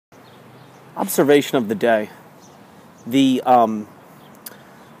Observation of the day. The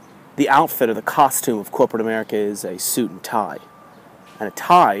outfit or the costume of corporate America is a suit and tie. And a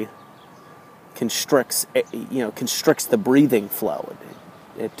tie constricts the breathing flow.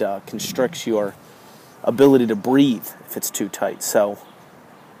 It constricts your ability to breathe if it's too tight. So,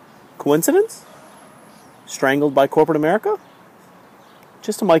 coincidence? Strangled by corporate America?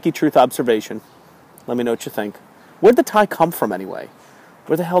 Just a Mikey Truth observation. Let me know what you think. Where'd the tie come from anyway?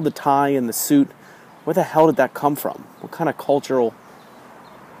 Where the hell did the tie and the suit, where the hell did that come from? What kind of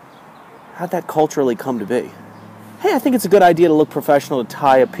how'd that culturally come to be? Hey, I think it's a good idea to look professional to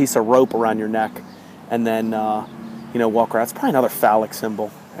tie a piece of rope around your neck and then, walk around. It's probably another phallic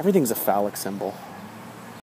symbol. Everything's a phallic symbol.